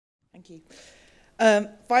Thank you.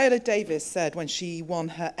 Viola Davis said when she won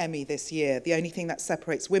her Emmy this year, the only thing that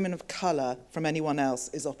separates women of colour from anyone else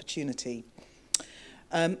is opportunity.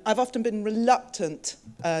 I've often been reluctant,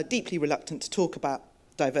 deeply reluctant to talk about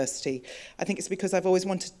diversity. I think it's because I've always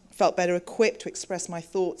felt better equipped to express my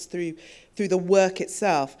thoughts through the work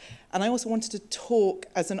itself. And I also wanted to talk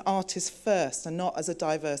as an artist first and not as a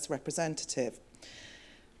diverse representative.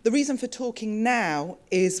 The reason for talking now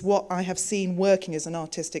is what I have seen working as an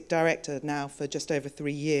artistic director now for just over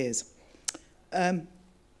 3 years.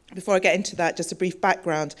 Before I get into that, just a brief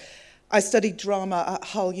background. I studied drama at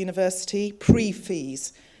Hull University,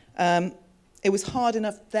 pre-fees. It was hard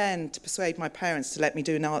enough then to persuade my parents to let me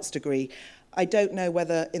do an arts degree. I don't know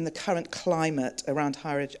whether in the current climate around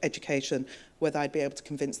higher education, whether I'd be able to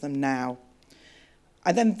convince them now.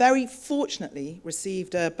 I then very fortunately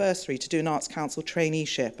received a bursary to do an Arts Council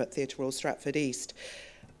traineeship at Theatre Royal Stratford East.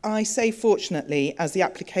 I say fortunately, as the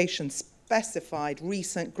application specified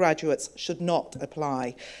recent graduates should not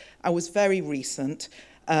apply. I was very recent,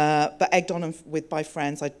 but egged on by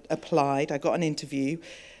friends, I applied, I got an interview,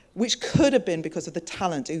 which could have been because of the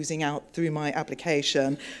talent oozing out through my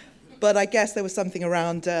application, but I guess there was something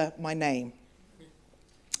around my name.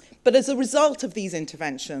 But as a result of these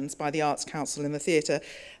interventions by the Arts Council in the theatre,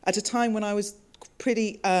 at a time when I was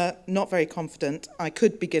pretty not very confident I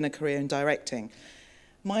could begin a career in directing,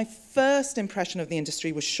 my first impression of the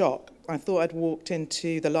industry was shock. I thought I'd walked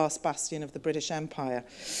into the last bastion of the British Empire.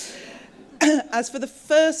 As for the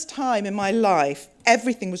first time in my life,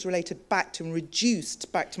 everything was related back to and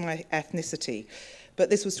reduced back to my ethnicity.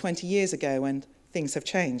 But this was 20 years ago and things have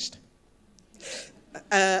changed.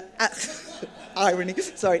 Irony,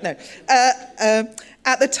 sorry, no.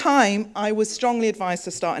 At the time, I was strongly advised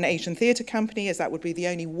to start an Asian theatre company, as that would be the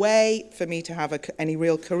only way for me to have any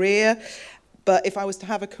real career. But if I was to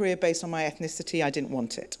have a career based on my ethnicity, I didn't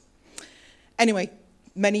want it. Anyway,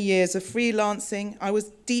 many years of freelancing, I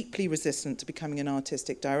was deeply resistant to becoming an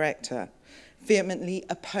artistic director. Vehemently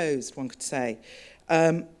opposed, one could say.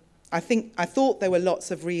 I thought there were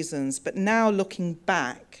lots of reasons, but now looking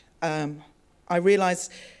back, I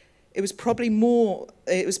realised it was probably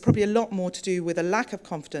a lot more to do with a lack of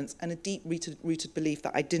confidence and a deep-rooted belief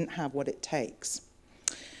that I didn't have what it takes.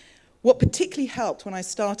 What particularly helped when I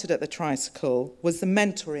started at the Tricycle was the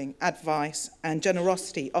mentoring, advice, and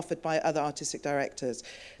generosity offered by other artistic directors,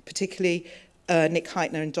 particularly Nick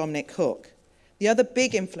Heitner and Dominic Hook. The other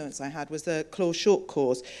big influence I had was the Clause Short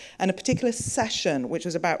course and a particular session which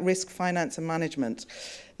was about risk, finance, and management.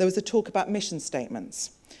 There was a talk about mission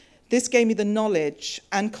statements. This gave me the knowledge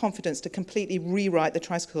and confidence to completely rewrite the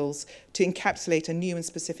Tricycles to encapsulate a new and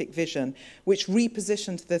specific vision, which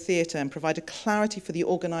repositioned the theatre and provided clarity for the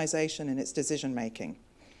organisation in its decision-making.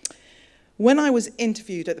 When I was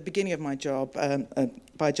interviewed at the beginning of my job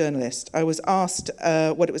by a journalist, I was asked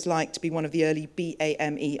what it was like to be one of the early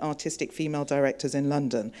BAME artistic female directors in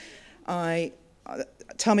London.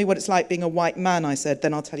 Tell me what it's like being a white man, I said,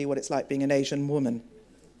 then I'll tell you what it's like being an Asian woman.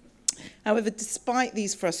 However, despite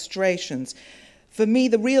these frustrations, for me,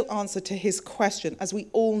 the real answer to his question, as we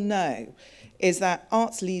all know, is that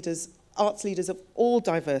arts leaders of all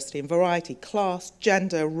diversity and variety, class,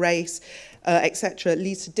 gender, race, etc.,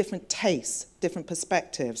 leads to different tastes, different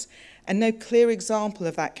perspectives. And no clearer example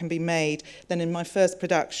of that can be made than in my first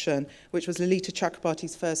production, which was Lolita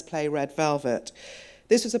Chakrabarty's first play, Red Velvet.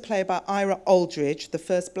 This was a play about Ira Aldridge, the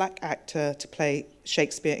first black actor to play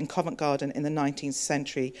Shakespeare in Covent Garden in the 19th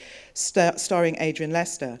century, starring Adrian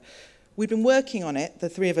Lester. We'd been working on it, the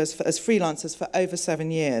three of us, as freelancers for over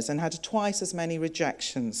 7 years and had twice as many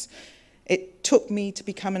rejections. It took me to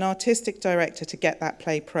become an artistic director to get that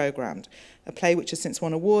play programmed, a play which has since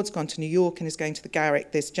won awards, gone to New York and is going to the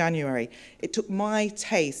Garrick this January. It took my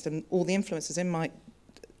taste and all the influences in my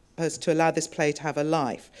person to allow this play to have a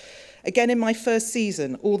life. Again, in my first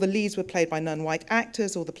season, all the leads were played by non-white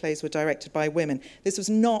actors, all the plays were directed by women. This was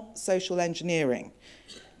not social engineering,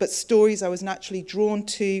 but stories I was naturally drawn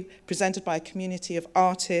to, presented by a community of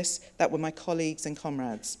artists that were my colleagues and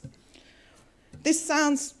comrades. This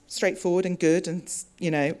sounds straightforward and good,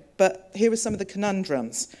 but here are some of the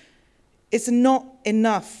conundrums. It's not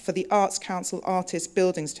enough for the Arts Council artists'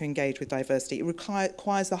 buildings to engage with diversity. It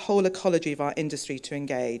requires the whole ecology of our industry to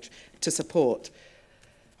engage, to support.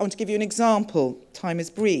 I want to give you an example. Time is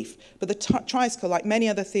brief, but the Tricycle, like many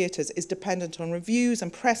other theatres, is dependent on reviews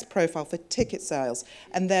and press profile for ticket sales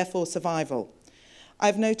and therefore survival.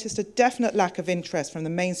 I've noticed a definite lack of interest from the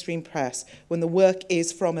mainstream press when the work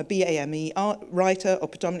is from a BAME writer or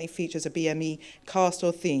predominantly features a BME cast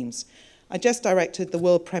or themes. I just directed the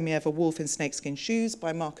world premiere of A Wolf in Snakeskin Shoes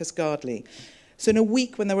by Marcus Gardley. So in a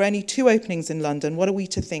week when there were only 2 openings in London, what are we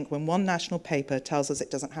to think when one national paper tells us it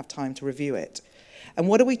doesn't have time to review it? And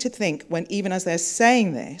what are we to think when, even as they're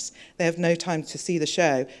saying this, they have no time to see the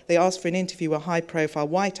show, they ask for an interview with a high-profile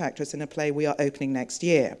white actress in a play we are opening next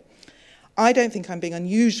year? I don't think I'm being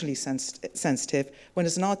unusually sensitive when,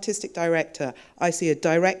 as an artistic director, I see a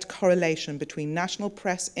direct correlation between national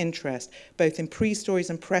press interest, both in pre-stories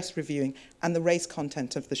and press reviewing, and the race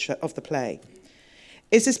content of the play.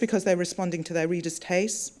 Is this because they're responding to their readers'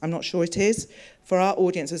 tastes? I'm not sure it is, for our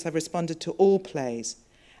audiences have responded to all plays.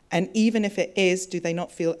 And even if it is, do they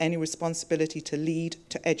not feel any responsibility to lead,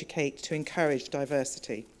 to educate, to encourage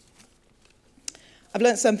diversity? I've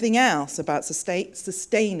learned something else about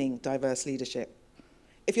sustaining diverse leadership.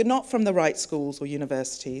 If you're not from the right schools or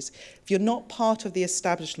universities, if you're not part of the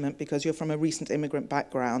establishment because you're from a recent immigrant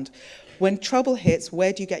background, when trouble hits,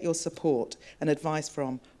 where do you get your support and advice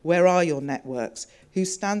from? Where are your networks? Who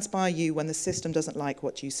stands by you when the system doesn't like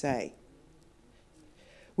what you say?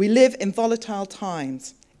 We live in volatile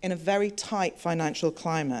times, in a very tight financial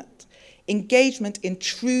climate. Engagement in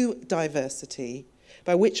true diversity,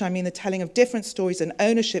 by which I mean the telling of different stories and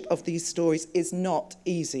ownership of these stories, is not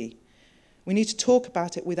easy. We need to talk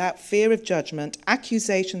about it without fear of judgment,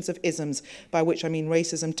 accusations of isms, by which I mean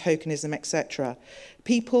racism, tokenism, etc.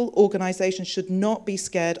 People, organisations should not be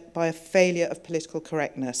scared by a failure of political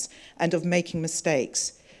correctness and of making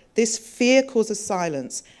mistakes. This fear causes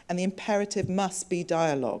silence, and the imperative must be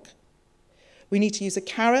dialogue. We need to use a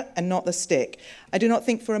carrot and not the stick. I do not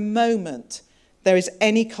think for a moment there is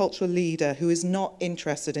any cultural leader who is not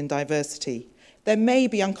interested in diversity. There may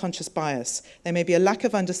be unconscious bias, there may be a lack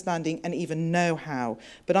of understanding and even know-how,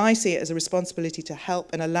 but I see it as a responsibility to help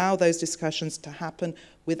and allow those discussions to happen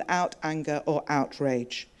without anger or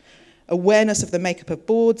outrage. Awareness of the makeup of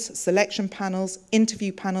boards, selection panels,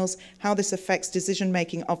 interview panels, how this affects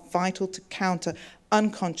decision-making are vital to counter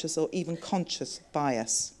unconscious or even conscious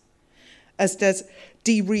bias. As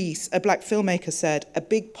Dee Reese, a black filmmaker, said, a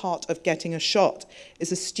big part of getting a shot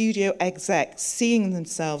is a studio exec seeing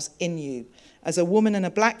themselves in you. As a woman and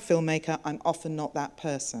a black filmmaker, I'm often not that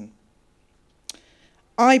person.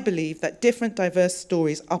 I believe that different diverse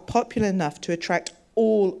stories are popular enough to attract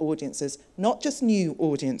all audiences, not just new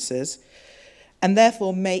audiences, and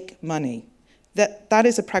therefore make money. That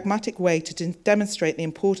is a pragmatic way to demonstrate the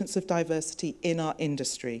importance of diversity in our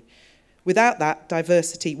industry. Without that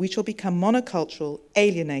diversity, we shall become monocultural,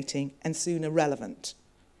 alienating, and soon irrelevant.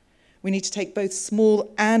 We need to take both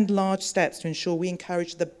small and large steps to ensure we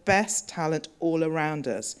encourage the best talent all around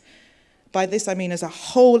us. By this I mean as a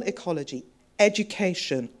whole ecology,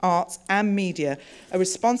 education, arts, and media, a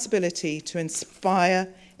responsibility to inspire,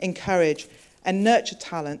 encourage, and nurture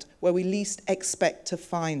talent where we least expect to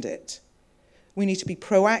find it. We need to be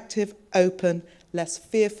proactive, open, less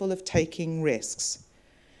fearful of taking risks.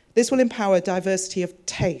 This will empower a diversity of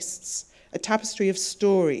tastes, a tapestry of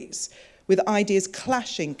stories, with ideas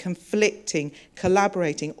clashing, conflicting,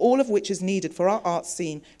 collaborating, all of which is needed for our art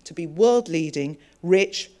scene to be world-leading,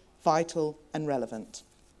 rich, vital, and relevant.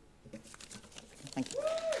 Thank you.